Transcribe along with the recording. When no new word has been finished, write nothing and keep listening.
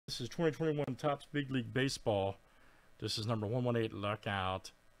This is 2021 Topps Big League Baseball. This is number 118, Luck Out.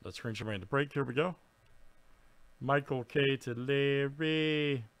 Let's screenshot right into break. Here we go. Michael K to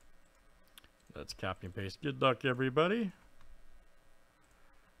Larry. Let's copy and paste. Good luck, everybody.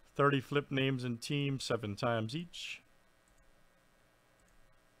 30 flip names and teams, 7 times each.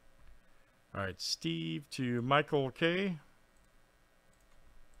 All right, Steve to Michael K.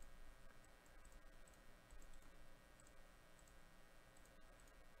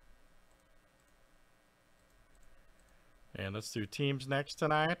 And let's do teams next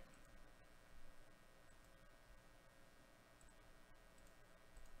tonight.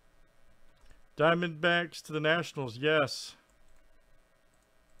 Diamondbacks to the Nationals, yes.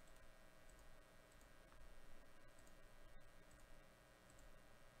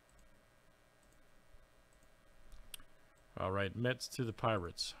 All right, Mets to the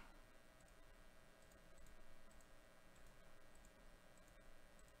Pirates.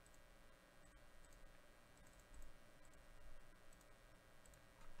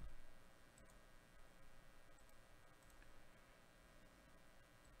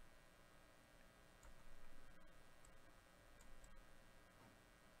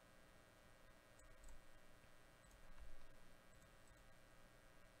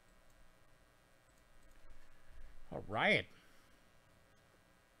 All right.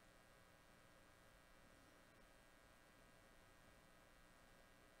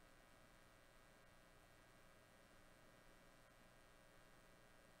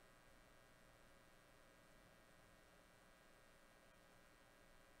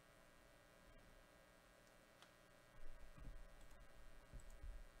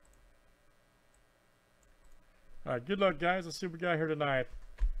 All right, good luck, guys. Let's see what we got here tonight.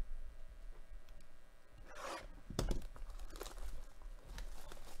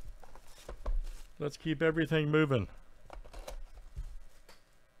 Let's keep everything moving.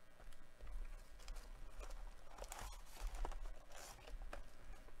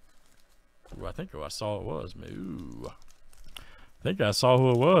 Ooh, I think who I saw it was. Ooh. I think I saw who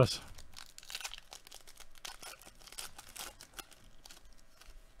it was.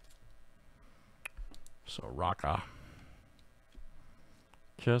 So, Rocca.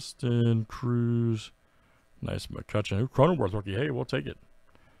 Keston, Cruz. Nice McCutcheon. Ooh, Cronenworth rookie. Hey, we'll take it.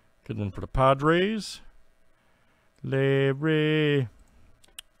 Good one for the Padres. Larry.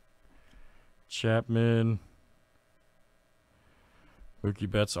 Chapman. Mookie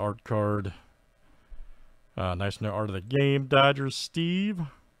Betts art card. Nice new art of the game. Dodgers, Steve.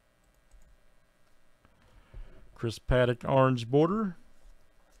 Chris Paddock orange border.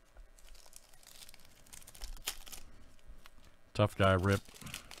 Tough guy Rip.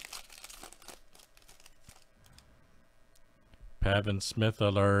 Pavin Smith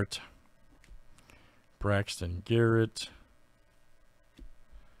alert. Braxton Garrett.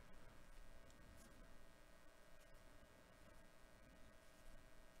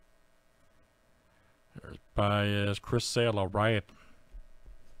 There's Baez. Chris Sale, all right.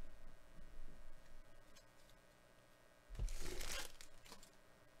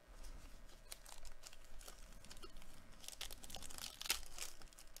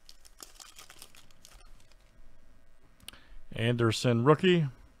 Anderson rookie.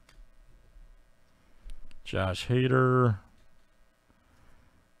 Josh Hader.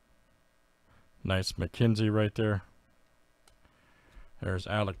 Nice McKenzie right there. There's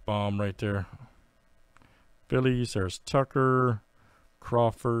Alec Baum right there. Phillies, there's Tucker.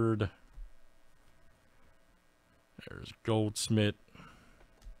 Crawford. There's Goldsmith.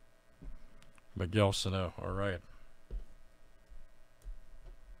 Miguel Sano, all right.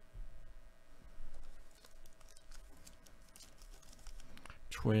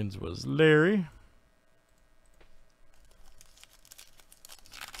 Twins was Larry.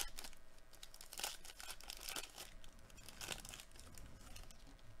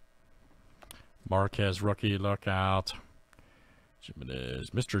 Marquez rookie, look out. Jimenez.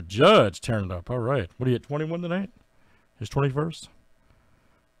 Mr. Judge tearing it up. All right. What are you at, 21 tonight? His 21st?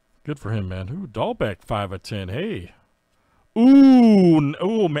 Good for him, man. Ooh, Dahlbeck 5 of 10. Hey. Ooh.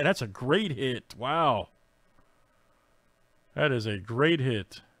 Oh, man, that's a great hit. Wow. That is a great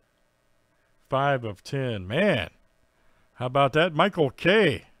hit. 5 of 10. Man. How about that? Michael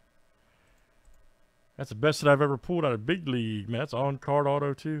K. That's the best that I've ever pulled out of Big League. Man, that's on-card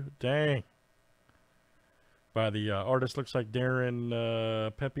auto, too. Dang. By the artist, looks like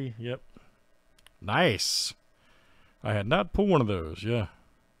Darren Pepe. Yep. Nice. I had not pulled one of those. Yeah.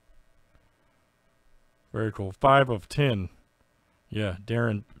 Very cool. 5 of 10. Yeah,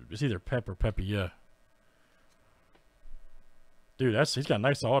 Darren. It's either Pep or Pepe. Yeah. Dude, he's got a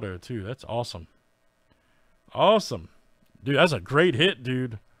nice auto, too. That's awesome. Awesome. Dude, that's a great hit,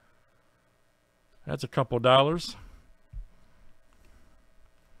 dude. That's a couple dollars.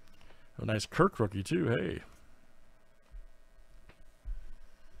 A nice Kirk rookie too. Hey,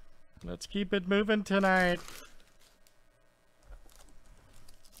 let's keep it moving tonight.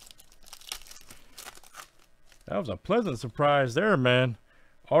 That was a pleasant surprise there, man.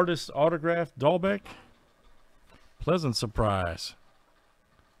 Artist autograph Dahlbeck. Pleasant surprise.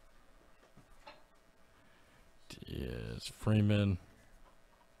 Yes, Freeman.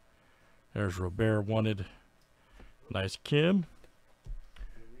 There's Robert wanted. Nice Kim.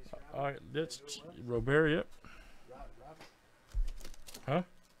 That's Robert, yep. Huh?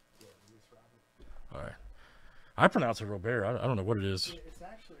 All right. I pronounce it Robert. I don't know what it is. It's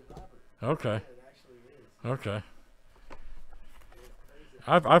actually Robert. Okay. It actually is. Okay.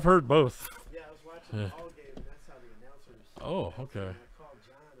 I've heard both. Yeah, I was watching the ball game, and that's how the announcers. Oh, okay. I called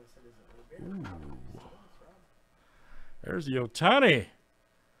John. I said, "Is it Robert?" Ooh. There's the Ohtani.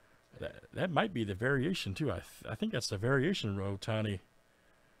 That might be the variation too. I think that's the variation Ohtani.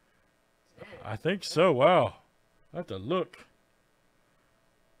 I think so. Wow. I have to look.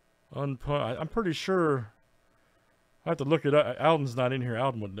 I'm pretty sure. I have to look it up. Alden's not in here.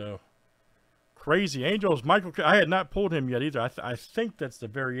 Alden would know. Crazy Angels. Michael. I had not pulled him yet either. I think that's the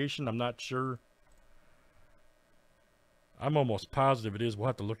variation. I'm not sure. I'm almost positive it is. We'll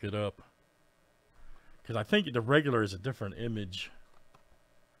have to look it up. Because I think the regular is a different image.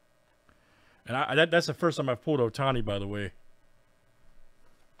 And that's the first time I've pulled Ohtani, by the way.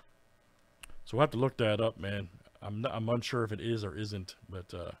 So we'll have to look that up, man. I'm unsure if it is or isn't,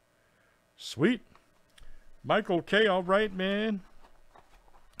 but sweet. Michael K, all right, man.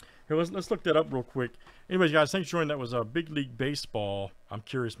 Here, let's look that up real quick. Anyways, guys, thanks for joining. That was Big League Baseball. I'm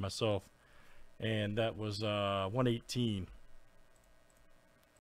curious myself. And that was 118.